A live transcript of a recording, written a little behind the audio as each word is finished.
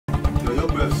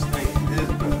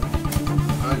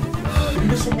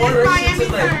some water. That shit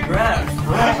tastes like grass.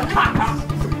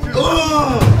 Oh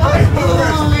my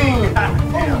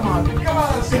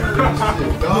God!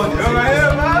 Go right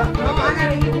here, man. No, I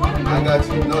gotta eat one. I got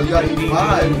you. No, you gotta eat 5.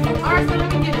 Alright, so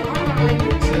let me get it.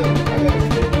 Chill. I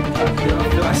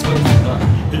got you. I smell like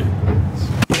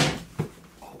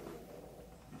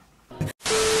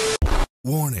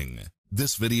Warning.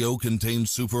 This video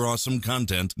contains super awesome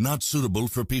content not suitable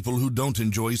for people who don't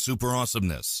enjoy super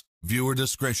awesomeness. Viewer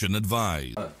discretion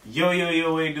advised. Yo,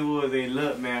 wait, dude, they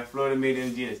look, man.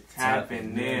 Floridamademg just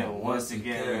tapping in once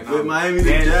again, man. With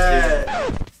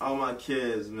Miamithekid. All my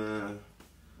kids, man.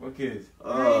 What kids?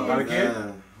 Oh, Got a kid?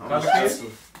 man. Got a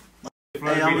kid?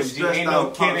 Hey, I'm a stressed ain't no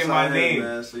out kid in my here, name,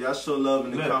 man. So y'all show love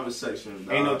in the Look, comment section.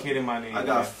 Dog. Ain't no kid in my name. I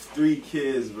got 3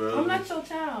 kids, bro. I'm not your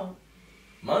child.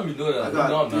 Mommy doing that. I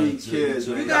got 3 kids.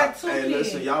 You Man. got 2 Hey, kids.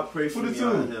 listen, y'all pray for me out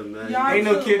here, man. Ain't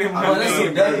no kid in my Oh, that's so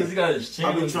name. bad because he got his chin. I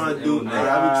be trying to do, man. I be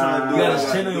trying to do. You got his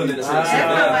chin on it. That's not my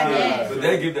dad. So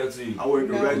they give that to you. I work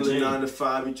a regular No. 9 to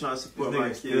 5. Be trying to support my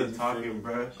This nigga kids. still talking,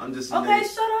 bro. I'm just a Okay,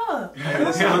 nigga. shut up. Hey,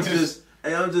 listen,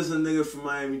 I'm just a nigga from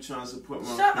Miami trying to support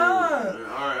my Shut kids. up.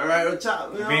 Alright,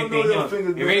 chop. If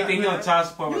anything, he on child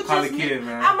support with Callofkidd,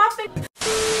 man. My finger.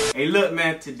 Hey, look,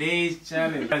 man. Today's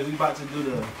challenge, we about to do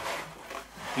the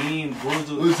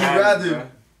Beanboozled Would you challenge, rather? bro.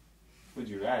 Would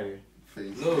you rather?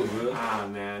 No, bro. Ah,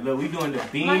 man. Look, we doing the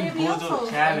Miami Beanboozled also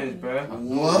challenge, bro.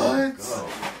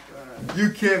 What? You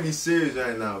can't be serious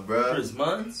right now, bro. Chris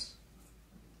months?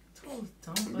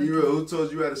 Be real. Who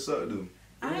told you how to suck, dude?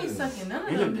 I ain't sucking none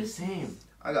They of look them. the same.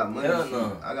 I got money Hell feet.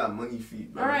 no. I got money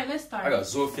feet, bro. Alright, let's start. I got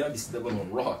Zofia. I be stepping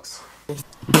on rocks.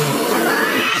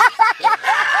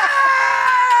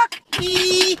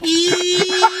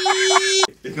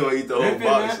 You gonna eat the whole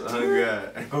box of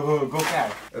 $100. Go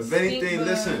fast. If anything, Stink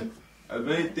listen. If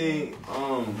anything,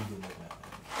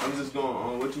 I'm just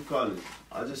going what you call it?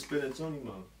 I just spit in Toni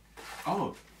mouth.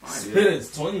 Oh, Spit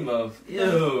his Toni mouth.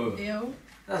 Ew. Ew.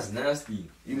 That's nasty.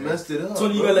 You messed it up.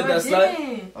 Toni, you bro. gonna let that slide?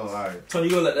 Didn't. Oh, alright. Toni,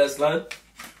 you gonna let that slide?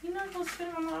 You're not gonna spit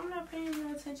on. I'm not paying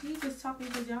no attention. You just talking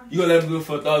because y'all. You gonna let him do it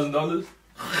for $1,000?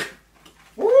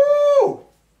 woo!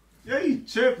 Yeah, you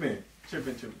tripping.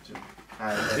 Tripping.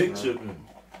 Alright, Big tripping.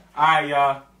 Alright,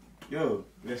 y'all. Yo,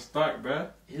 let's start, bro.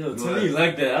 Yo, Go Toni, ahead. you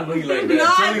like that. I know you like No,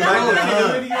 that. I Toni don't. like that.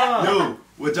 Already, y'all. Yo,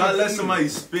 would y'all let somebody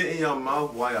spit in your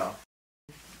mouth? Why y'all?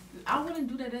 I wouldn't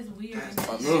do that. That's weird.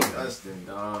 Disgusting,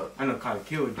 dog. I know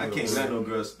Callofkidd would do I it. can't let no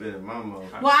girl spit in my mouth.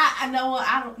 Well, I know.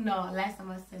 I don't know. Last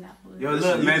time I said I would. Yo, Listen,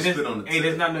 look, you man. can spit on the Hey, tip.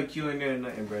 there's not no Q&A or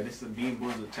nothing, bro. This is a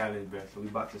Beanboozled challenge, bro. So we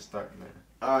about to start, man.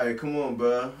 Alright, come on,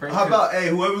 bro. Frank How about, hey,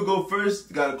 whoever go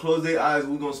first, gotta close their eyes.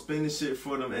 We're gonna spin this shit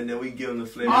for them, and then we give them the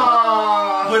flavor.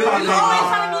 Oh, Put it in You their always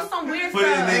mouth. trying to do some weird Put it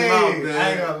in stuff. their mouth, man. I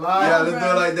ain't gonna lie, Yeah, let's do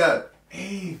bro. it like that.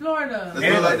 Hey, Florida. Let's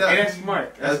do it like that. Hey, that's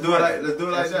smart. Let's do it like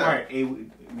That's that. smart. Hey,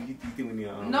 you think we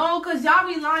need No, cause y'all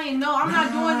be lying. No, I'm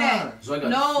not doing that. So I got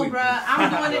No, quick. bruh. I'm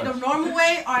doing it the normal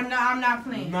way, or no, I'm not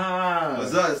playing. Nah.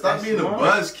 What's up? Stop That's being a smart.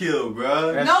 buzzkill,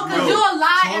 bro. That's No, cause smart. you a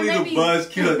lie and Tony the maybe.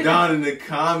 buzzkill down in the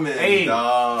comments, Hey.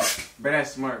 dog. Bro,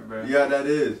 that's smart, bro. Yeah, that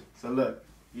is. So look,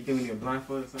 you think we need a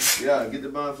blindfold or something? Yeah, get the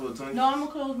blindfold, Tony. No, I'm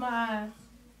gonna close my eyes.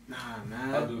 Nah, I'll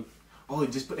man. do. Oh,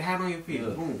 just put the hat on your feet. Yeah.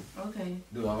 Boom. Okay.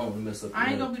 Dude, I don't want to mess up. I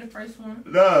ain't gonna be the first one.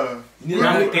 No. You need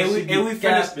Now, to and we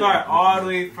finna start all the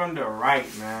way from the right,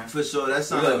 man. For sure, that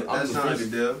sounds Yeah, like, I'm that the sounds like a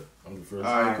first. deal. I'm the first.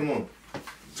 Alright, come on.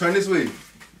 Turn this way.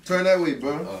 Turn that way,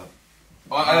 bro.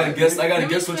 I gotta guess. I gotta Let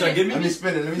me guess what spin y'all it. give me. Let me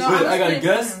spin it. Let me No, spin Wait, it. I gotta I'm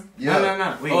guess? spinning. Yeah.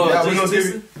 No. Wait. Oh, Yeah, just we're gonna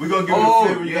taste give you the Oh,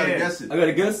 flavor. You gotta yeah. guess it. I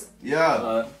gotta guess.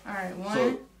 Yeah. Alright, one,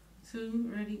 So-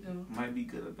 2, ready, go. Might be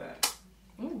good or bad.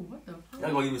 Ooh, what the fuck?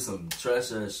 Y'all gonna give me some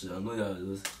trash ass shit. I know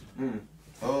y'all is.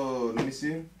 Oh, let me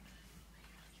see.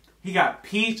 He got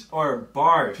peach or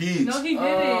bark. Peach. No, he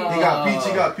didn't. He got peach.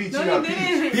 He got peach. He No, got he peach.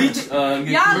 didn't. Peach.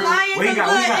 Y'all lying Wait, because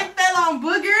got- look, got- it fell on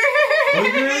booger.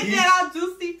 Booger? It fell on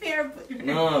juicy pear booger.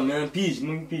 Nah, man. Peach. Give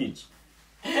me peach.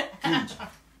 Peach.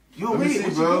 Yo, Let me wait, see,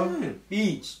 what bro. you doing?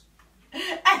 Peach. I'm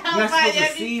You're not supposed to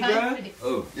like, see, you bro. confident.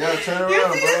 Oh. Yeah, turn You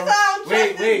around, see this bro. song?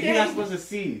 Wait, you're not supposed to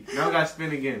see. Now I gotta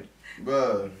spin again.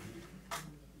 Bro.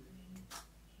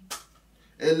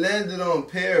 It landed on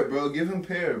pear, bro. Give him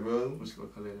pear, bro. What's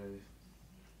what color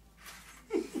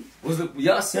that is? What's the?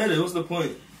 Y'all said it. What's the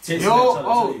point? Tasting Yo, it, trying to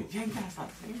oh, tell you. yeah, you gotta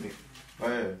stop saying it. Right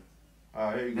here.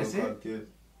 Alright, here you go, That's it? Callofkidd.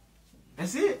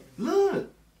 That's it.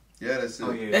 Look. Yeah, that's it.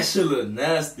 Oh yeah. That shit look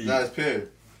nasty. Nah, it's pear.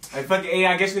 Hey, fuck it. Hey,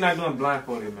 I guess we're not doing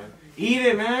blindfolded, man. Eat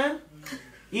it, man.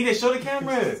 Eat it. Show the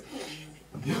camera.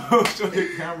 Yo, show the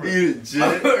camera. Eat it,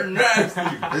 Jet. nasty. It's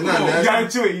not You nasty. got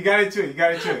into it. You got into it. You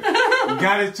got into it. You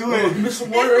got into Yo, give it. me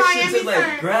some water. That shit Miami tastes like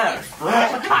turn. grass.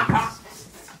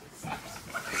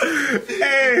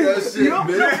 That shit,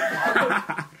 bitch.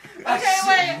 Okay,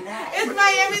 wait. It's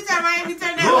Miami turn. Miami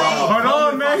turn that way. Hold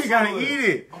on, man. You gotta eat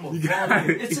it. You got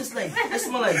it. It's just like, it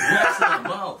smells like grass in my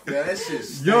mouth. Yeah, that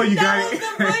shit's. Yo, you That got was it.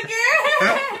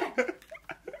 the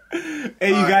booger. Hey,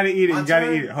 you gotta eat it. My You gotta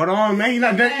turn? eat it. Hold on, man. You're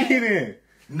not done eating.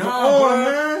 No, Oh, bro.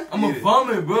 man. I'm a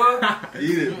vomit, bro.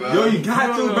 Eat it, bro. Yo, you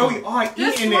got to, bro. We all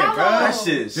Just eating it, bro. swallow. That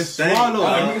shit. Just stank, swallow. bro.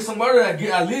 Let me get some water. At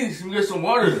least let me get some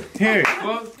water. Here,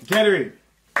 get it.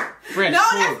 Fresh. No,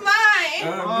 food. that's mine.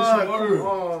 Get some water. Come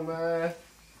on, man.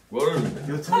 Water.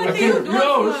 Yo, What Tony, do you do?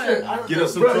 Yo, shit. Get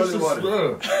us some toilet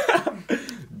water.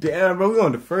 damn, bro. We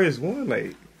on the first one.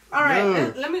 Like, All right,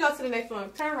 No. let me go to the next one.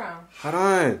 Turn around. hold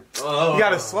on. Oh. You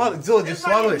gotta swallow. Jill, just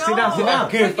swallow it. Sit down, sit down.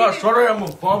 Okay, if I start I'm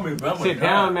gonna vomit, bro. Sit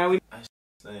down, man. We...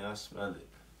 Dang, I smell it.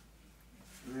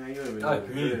 Man, you ain't I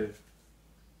agree. good.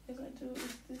 If I do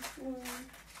this one.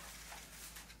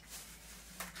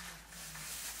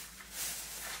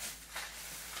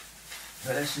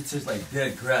 Bro, that shit tastes like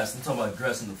dead grass. I'm talking about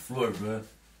grass on the floor, bro.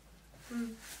 Mm.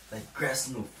 Like grass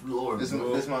on the floor, This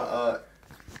bro.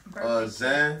 my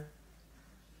Zan.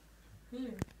 Here.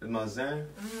 This my Zan.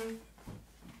 Mm-hmm.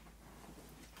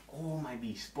 Oh, might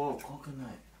be spoiled coconut.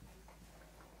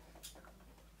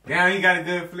 Damn, you got a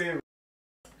good flavor.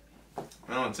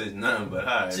 I don't taste nothing but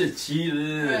high. Shit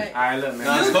cheated. Right. All right, look, man.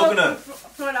 Nah, it's You look coconut.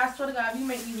 Florida, I swear to God, you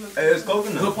make me look. Hey, it's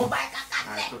coconut. All right,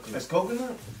 coconut. It's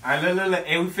coconut. All right, look.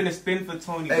 Hey, we finna spin for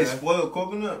Tony, Hey, bro. spoiled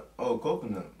coconut. Oh,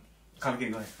 coconut. Come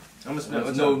get going. I'm gonna smell. No,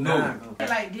 What's no. up?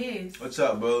 Like this. What's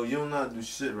up, bro? You don't know how to do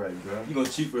shit right, bro. You gonna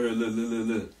cheat for her?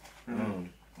 Look.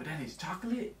 What that is?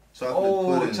 Chocolate? Chocolate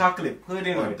pudding. Chocolate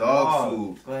pudding Or or dog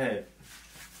food. Go ahead.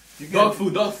 Dog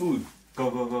food.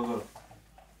 Go.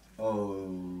 Oh.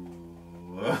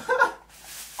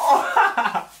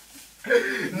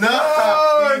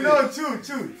 No, two.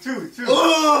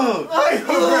 Oh!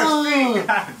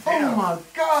 Oh my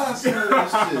God! Smell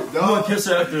that shit, You gonna dog. kiss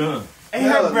her after, huh? Hey, her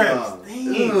Hell breath. no. Dang.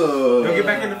 Ugh. Yo, get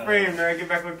back in the frame, man. Get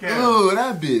back on camera. Oh,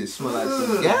 that bitch smell like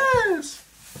some gas.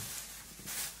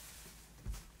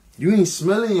 You ain't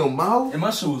smelling your mouth? And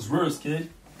my shit was worse, kid.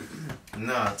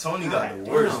 Nah, Tony got the God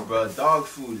worst, damn. bro. Dog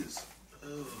food is.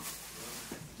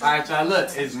 All right, y'all. Look,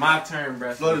 it's my turn,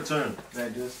 bro. Florida turn.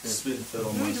 That just Spit and fell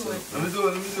on Let me do myself. Let me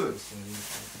do it.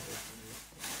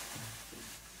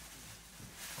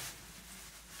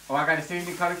 Oh, I got the same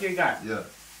thing Callofkidd got. Yeah.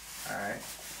 All right.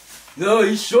 No,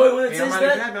 you sure you wanna Hey, I'm taste about to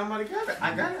that? grab it. I'm about to grab it.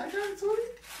 I got it, Tony.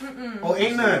 Mm-mm. Oh,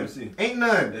 ain't Let me none. see. Ain't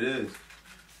none. It is.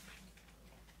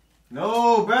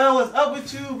 No, bro. What's up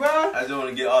with you, bro? I just want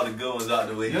to get all the good ones out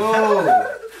the way.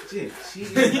 Yo. Shit,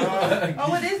 cheating, dog.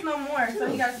 Oh, it is no more, so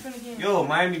you gotta spin again. Yo,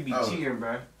 Miami be Oh. cheating,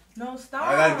 bro. No, stop.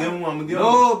 I gotta give him one. I'm gonna give him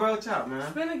No, bro, chop,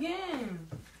 man. Spin again.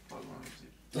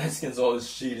 Light skin's always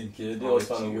cheating, kid. They Always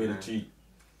always find a way cheating, to cheat.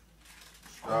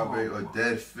 strawberry or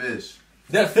dead fish.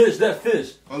 That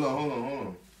fish. Hold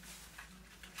on.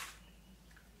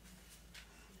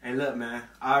 Hey, look, man.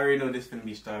 I already know this finna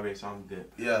be strawberry, so I'm good.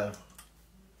 Yeah.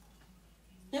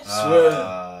 Swear.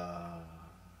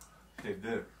 They're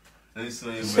good. Let me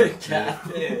smell your Shit, breath. cat.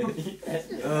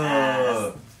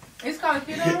 It's called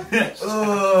Kid on.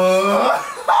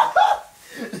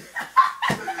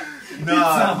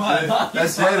 Nah,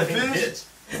 that's dead fish.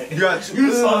 You got two.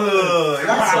 You swallow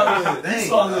it. Dang. You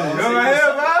swallow it. Go right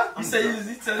here, bro. He said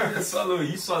he telling me to swallow it.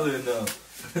 You swallow it now.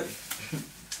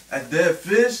 That dead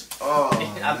fish? Oh,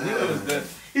 I knew it was man. good.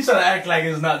 He's trying to act like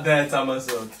it's not that time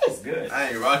myself. That's good. I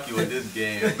ain't rocky with this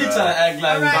game, He bro. trying to act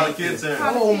like Alright. it's Kid turn.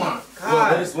 Oh, my not.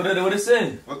 God. What it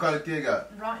say? What kind of kid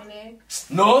got? Rotten egg.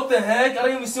 No, what the heck? I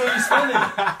don't even see what you're spelling.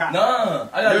 Nah,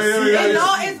 I gotta Yo, see yo, it. yo,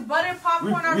 No, it's butter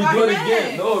popcorn or Redo it rotten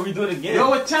again. egg. No, redo it again. Yo,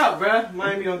 what's up, bro?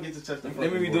 Miami don't get to touch the Let me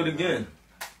fucking redo board, it again.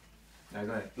 Now,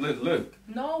 go ahead. Look.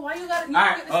 No, why you gotta? You All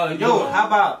right. gotta spin Yo, it. how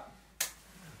about...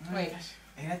 Wait.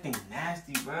 Hey, that thing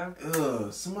nasty, bro.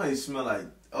 Ugh, somebody smell like,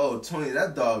 oh, Tony,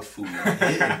 that dog food.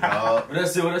 Hitting, dog. What I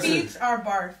say? Peach or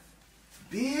barf?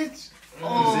 Bitch.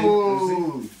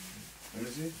 Oh. Let me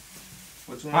see.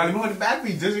 Which one? All right, let me hold it back for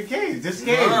you, just in case. Just in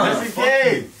case. Nah, Just in fuck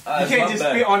case. you. You Alright, can't my just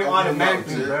bad. spit on it Open your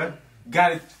automatically, mouth, bro.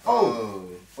 Got it. Oh.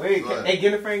 Wait, Go ahead. hey, get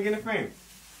in the frame.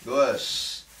 Go ahead.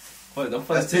 What? I'm That's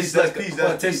finna taste peach, like that's peach, I'm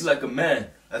that's finna taste peach. like a man.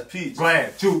 That's peach. Go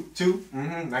ahead. Two.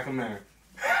 Mm-hmm, like a man.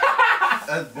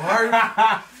 That's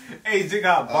barf. Hey, Jig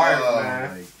got barf, Oh man.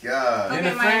 my god. Get Okay, in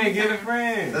the frame, mine. get in the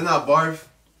frame. That's not barf.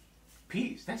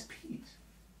 Peach, that's peach.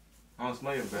 I don't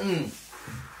smell your breath.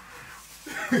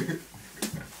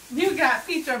 You got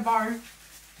peach or barf?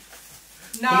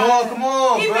 No. Come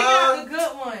on, He picked out the bro.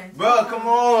 good one. Bro, come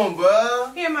on,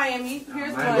 bro. Here, Miami.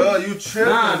 Here's Miami. one. Bro, you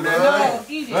tripping, Nah, bro. man. No,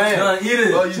 eat it. Right. Nah, eat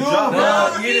it. Bro, you dropped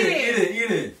Nah, No, eat eat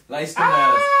it. it. Light skin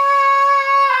ass.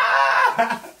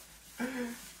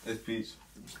 It's peach.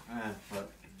 Ah, fuck.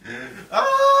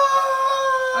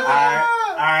 Ah!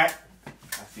 Alright.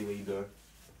 I see what you doing.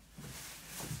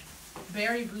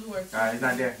 Berry blue or Alright, it's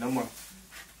not there. No more.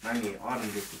 I need all them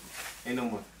bitches. Ain't no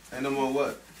more. Ain't no more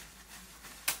what?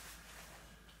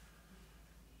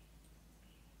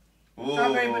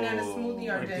 Strawberry banana smoothie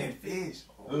or dead dead fish.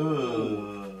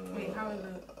 Wait, how is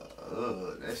it?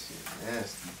 That shit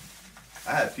nasty. I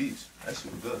had peach. That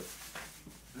shit was good.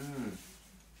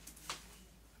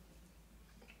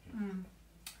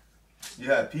 You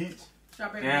had peach?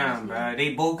 Strawberry Damn, banana bro.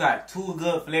 They both got two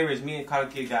good flavors. Me and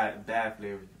Callofkidd got bad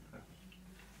flavors.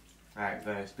 Alright,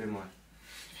 go ahead. Spin one.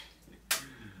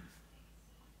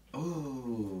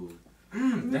 Ooh.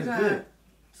 smoothie. That's You got good.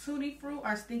 Tutti fruit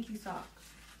or stinky socks?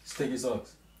 Sticky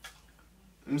socks.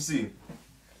 Let me see.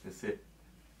 That's it.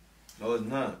 No, it's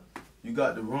not. You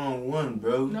got the wrong one,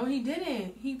 bro. No, he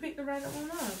didn't. He picked the right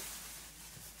one up.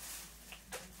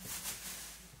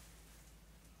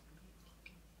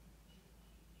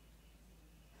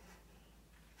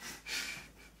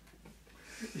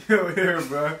 Yo, here,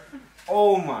 bro.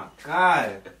 Oh my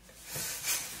god.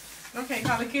 Okay,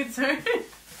 Callofkidd's turn.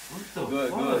 What the Good,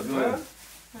 fuck, good, bro? good.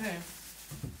 Okay.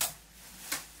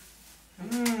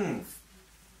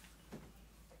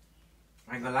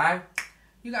 I ain't gonna lie.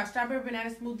 You got strawberry banana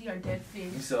smoothie or dead fish?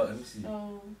 Let me see. Let me see.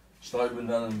 So, Strawberry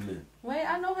banana blend. wait,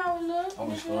 I know how it looks. I'm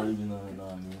a nigga. strawberry banana,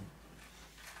 nah, man.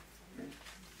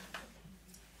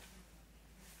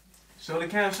 Show the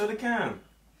cam, show the cam.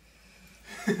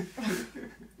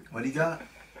 What he got?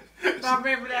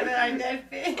 Strawberry banana or dead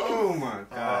fish. Oh my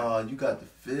god. Oh, you got the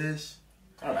fish.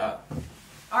 Alright.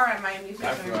 All right, Miami, it's your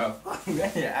After turn.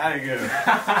 Get out of here.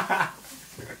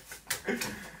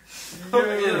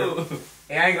 Yo.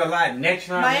 Hey, I ain't gonna lie. Next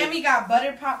round. Miami got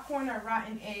butter popcorn or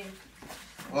rotten egg.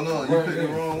 Hold on, you picked the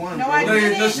wrong one, No, bro. I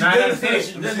didn't. No, she Nah, did. that's it.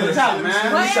 She That's did. the top,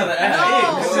 man. What? You said No, that. no,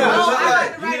 I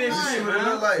got the You didn't right see See it, one. what it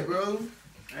look like, bro.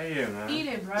 Hey, yeah, man. Eat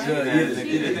it, bro. Yeah, Yeah, eat it, look,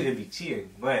 eat this it. nigga be cheating.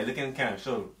 Go ahead, look in the camera,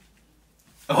 show them.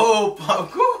 Oh,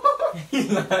 popcorn. He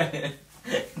lying.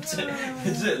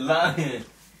 Just lying.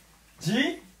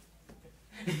 G?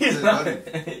 He's lying.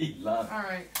 He lying. All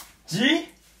right. G?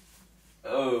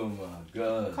 Oh my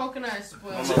god. Coconut is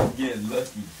spoiled. I'm just getting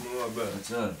lucky. Come on, bro.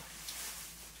 What's up?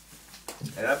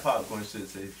 Hey, that popcorn should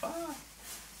say 5.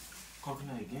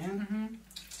 Coconut again?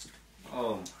 Mm-hmm.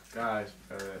 Oh my gosh,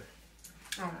 bro.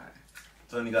 Oh.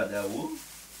 Tony got that woo.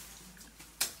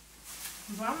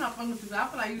 But I'm not fucking with you. I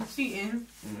feel like you cheating.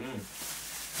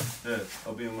 Yeah,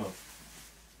 open your mouth.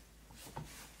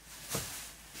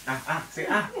 Say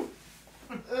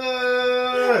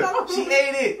she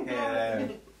ate it. Yeah.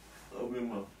 Open your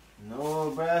mouth.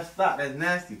 No, bro, stop. That's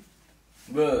nasty.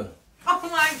 Bruh. Oh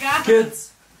my god.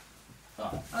 Kids.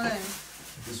 Okay.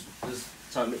 This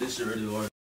try to make this shit really hard.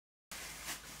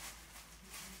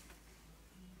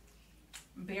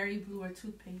 Berry blue or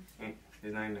toothpaste?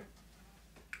 It's not in there.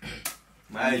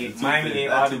 Hey, Miami ate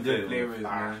all the toothpaste, good flavors,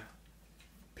 man.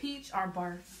 Peach or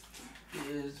barf?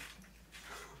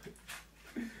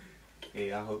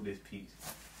 Hey, I hope this peach.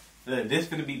 Look, this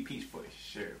gonna be peach for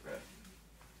sure, bro.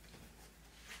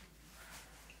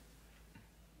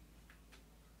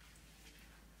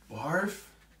 Barf?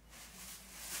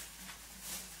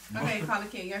 Okay,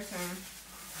 Callofkidd, your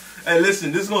turn. Hey,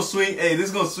 listen, this gonna swing. Hey,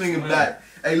 this gonna swing it back.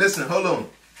 Hey, listen, hold on.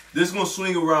 This gonna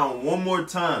swing around one more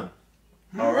time.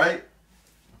 All right.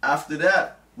 After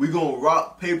that, we gonna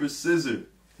rock paper scissors.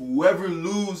 Whoever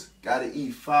lose gotta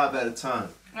eat 5 at a time.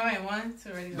 Okay, 1, 2,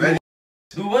 ready, go. Ready?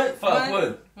 Do what? Fuck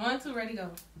what? 1, 2, ready, go.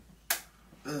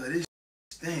 This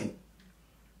stink.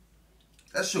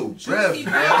 That's your Juicy breath,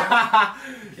 breath.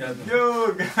 man.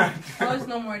 Yo, God. Oh, it's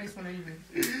no more of this one either.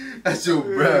 That's your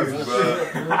breath,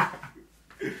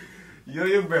 bro. Yo,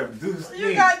 your breath do stink.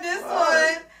 You got this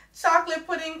one. Chocolate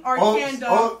pudding or canned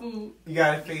dog food? You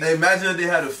got a face. Hey, imagine if they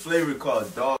had a flavor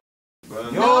called dog, bro.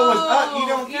 Yo, what's up? You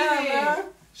don't eat care, it. man.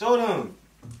 Show them.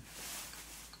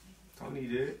 Toni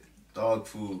did. Dog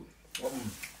food.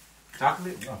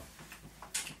 Chocolate? No.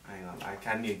 I ain't gonna lie.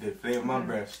 I need a good flavor. My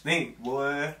breath stink,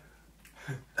 boy.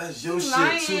 That's your He's shit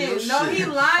lying. too. Your No, shit. he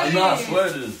lying. I'm not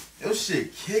sweating. Your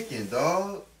shit kicking,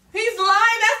 dog. He's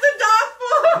lying. That's the dog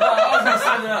food. No, I was gonna say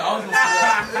that. I was gonna say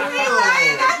that. He's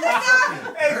lying. That's the dog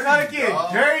food. Hey,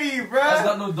 Callofkidd, dirty, bro. That's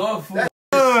not no dog food.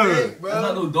 Stink, That's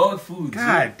not bro. no dog food.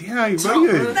 God damn, bro.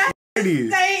 You're That's dirty.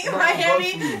 Say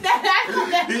Miami.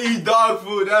 He eat dog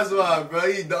food. That's why, bro.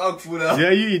 He eat dog food out.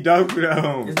 Yeah, you eat dog food at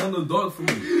home. It's not no dog food.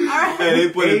 Alright. Hey,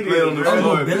 they put his plate on the That's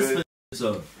floor, no best man. for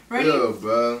so. Ready? Yo,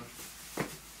 bro.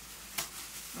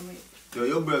 Oh, wait. Yo,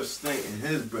 your breath stink and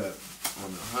his breath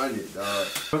on 100, dog.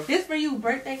 This for you,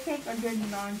 birthday cake or dirty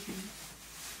laundry?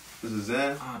 This is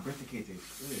Zan. Ah, birthday cake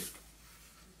tastes good.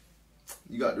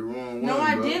 You got the wrong one. No,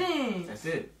 I bro. didn't. That's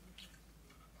it.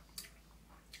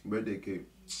 Birthday cake.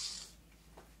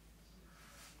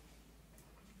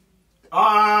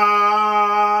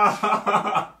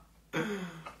 Ah!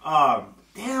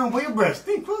 Damn, boy, your breath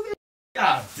stink. What's that?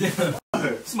 God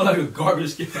damn. Smell like a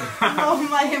garbage can. Oh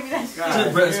my, hand me that shit. God.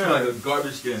 That breath smell like a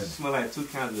garbage can. Smell like 2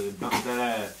 cans of dump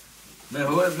that ass. Man,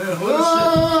 hold that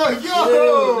shit.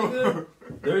 Yo! Yeah,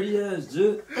 dirty ass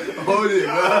jit. Hold it,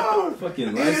 bro.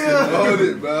 Fucking license. Hold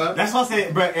it, bro. That's what I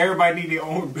said, bro. Everybody need their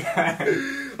own bag.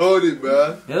 Hold it,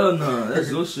 bro. Hell no, that's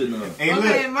your shit now. Hey,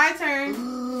 Okay, look. my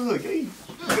turn. Look, hey.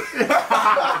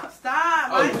 Stop,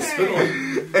 my Oh, spit turn. on.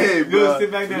 Hey, You bro.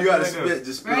 sit back down, You gotta sit back down. spit.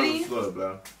 Just spit on Ready? the floor,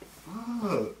 bro.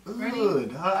 Ready?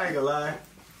 Good. I ain't gonna lie.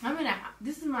 I'm in a house.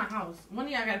 This is my house. One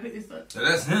of y'all gotta pick this up. So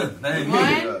that's him. That ain't me.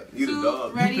 One, You the two,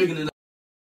 dog. You ready? picking it up.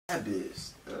 That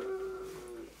bitch.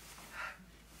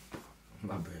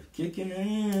 My breath kicking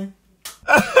in.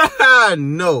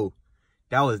 No,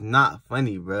 that was not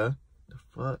funny, bro. The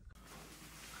fuck?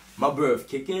 My breath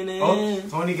kicking in. Oh,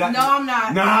 Tony got No, I'm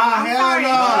not. Nah, I'm hell sorry. no.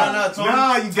 Nah, Tony.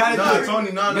 Nah, you gotta Nah, do it.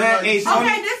 Tony, nah, Man, nah, hey, you- Tony.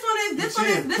 Okay, this one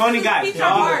is Tony this got is it. feature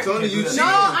art. Tony, you No, cheating.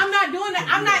 I'm not doing that.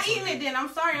 I'm not eating it then. I'm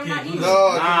sorry, I'm not eating it.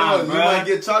 No, Nah, come on. You bruh. might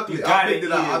get chocolate. You I gotta picked it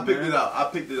eat out. it, I picked man. it out. I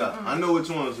picked it out. I know which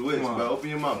one's which, Come on. bro. Open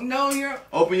your mouth. No, you're.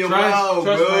 Open your mouth,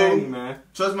 Trust bro. me, man.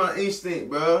 Trust my instinct,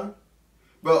 bro.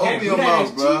 Bro, Can't open do your that, mouth,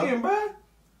 it's bro. cheating, bro.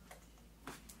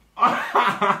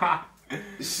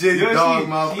 Shitty Yo, dog she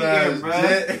mouth cheating, ass. bruh.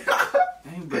 Jet.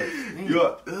 Dang, bro. Dang.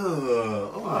 You're,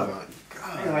 oh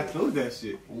my Dang, I god. closed that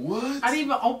shit. What? I didn't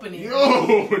even open it.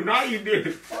 Yo, now you did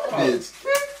it. Bitch.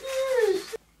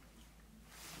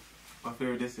 My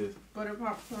favorite this is. Butter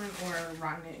popcorn or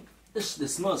rotten egg. This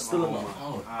smell's still in my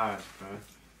mouth. Alright, bro.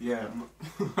 Yeah,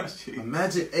 my shit.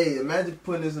 Imagine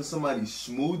putting this in somebody's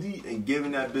smoothie and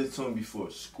giving that bitch to him before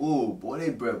school. Boy, they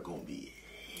breath gonna be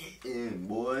hitting,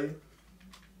 boy.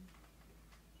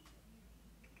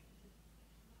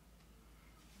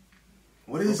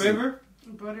 What is it? Flavor?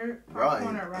 Butter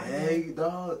popcorn or Rotten rotten egg. egg,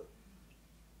 dog.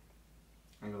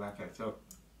 I ain't gonna lie, can't tell.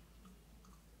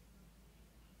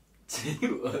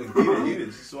 You ugly. Eat it.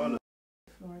 Just swallow.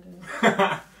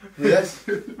 Florida. Yes.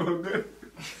 So good.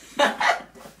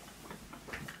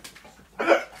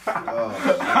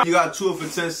 You got 2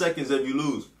 for 10 seconds if you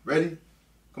lose. Ready?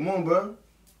 Come on, bro.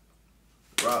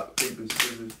 Rock, paper,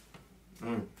 scissors.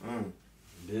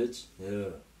 Bitch, yeah.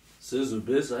 Scissor,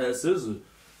 bitch. I had scissors.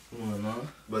 Come on, man.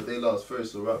 But they lost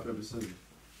first, so rock, paper, scissors.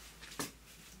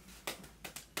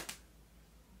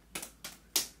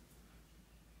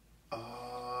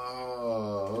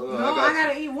 Oh, hold on. No, I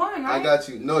gotta eat one, right? I got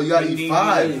you. No, you gotta eat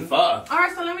 5. 5.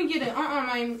 Alright, so let me get it.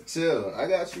 Man. Chill. I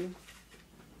got you.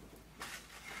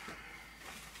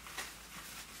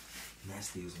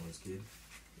 Nasty as ones, kid.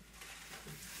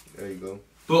 There you go.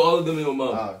 Put all of them in your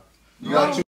mouth. You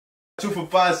got 2 for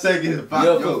 5 seconds.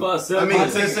 Yeah, for 5 seconds. I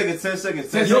mean, 10 seconds. 10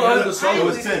 seconds. 10 Yo, I had seconds. to swallow It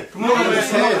was it. 10. Come on, It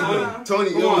was man. 10. Tony,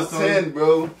 it Come on, was Tony. 10,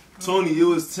 bro. Tony, it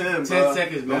was 10, bro. 10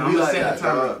 seconds, man. Don't I'm be gonna like set that, the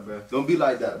timer dog. up, bro. Don't be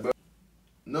like that, bro.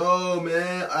 No,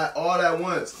 man. All at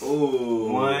once.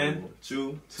 Oh. 1,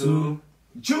 Chew. 2.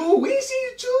 Chew, we see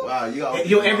you chew. Wow, you got.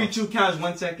 Yo, every chew counts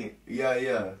 1 second.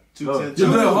 Yeah. Chew Oh, 10 you times. did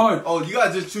it hard. Oh, you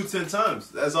gotta just chew 10 times.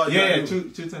 That's all you Yeah, gotta do.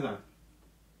 chew 10 times.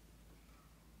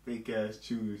 Fake ass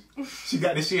chews. She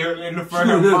got this shit in the front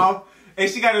of her mouth. And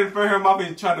she got it in front of her mouth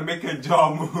and trying to make her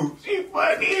jaw move. She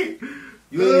funny.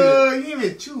 You You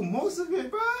even chew most of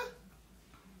it, bro.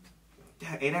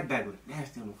 Hey, that bag was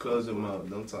nasty on the Close your mouth.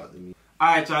 Don't talk to me.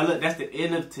 Alright, y'all, look, that's the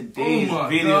end of today's Oh my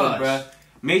video, gosh. bro.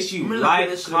 Make sure you I'm gonna like, put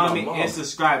that shit in my comment, mouth. and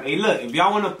subscribe. Hey, look, if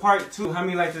y'all want a part 2, how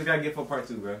many likes this guy get for part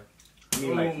 2, bro? How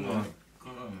many likes, man?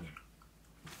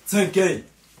 10K.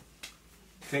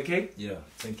 10K? Yeah,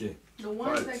 10K. The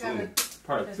ones that got a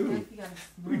Part that's 2. nasty got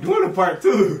a We doing a part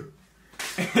 2.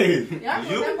 Hey, Y'all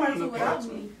doing that part two without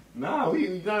me. nah, we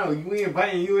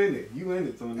inviting you in it. You in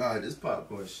it, Tony. Alright, this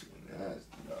popcorn shit. Nasty,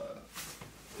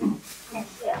 dog.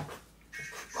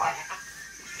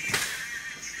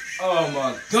 Oh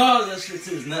my god, that shit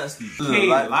is nasty. Hey,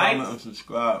 Like, likes? comment, and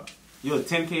subscribe. Yo,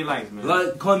 10K likes, man.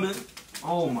 Like, comment,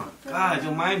 Oh my god,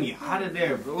 yo, Miami out of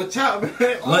there, bro. Watch out, man.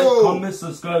 like, Oh. comment,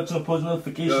 subscribe, turn post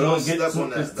notification Yo, on, don't get step to on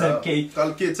this that, dog. 10K.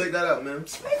 Callofkidd, take that out, man.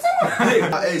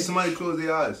 Hey, somebody close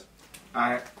their eyes.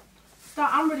 Alright. Stop,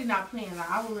 I'm really not playing.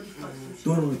 Like, I will really fuck some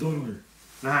shit. Don't worry.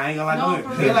 Nah, I ain't gonna No, lie for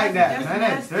to real, it. Like that, that's man.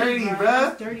 That's nasty, dirty, bro. bro.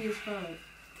 That's dirty as fuck.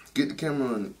 Get the camera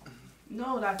on it.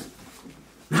 No, that's.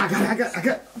 Nah, I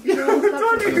got.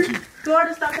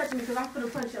 Florida, stop touching me because I'm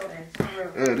finna punch your ass. For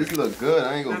real. Yeah, this look good.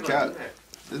 I ain't gonna cap.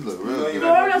 This look real good.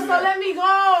 Florida, so let me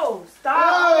go.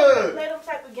 Stop. Hey. Play them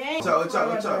type of games. Watch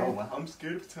out. I'm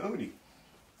scared of Toni.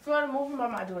 Florida, move him by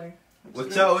my door.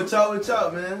 Watch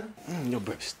out, man. Your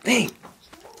breath stink.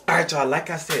 Alright, y'all, like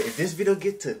I said, if this video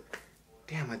get to...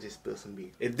 Damn, I just spilled some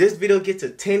beef. If this video get to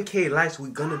 10K likes, we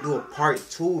gonna do a part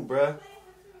 2, bruh.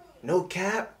 No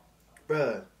cap.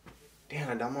 Bruh.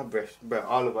 Damn, down my breath. Bruh,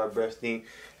 all of our breath stink.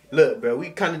 Look, bruh,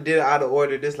 we kind of did it out of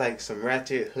order. This like some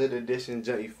ratchet hood edition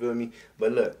junk, you feel me?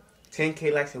 But look,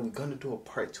 10K likes and we gonna do a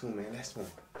part 2, man. That's one.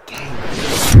 Gang.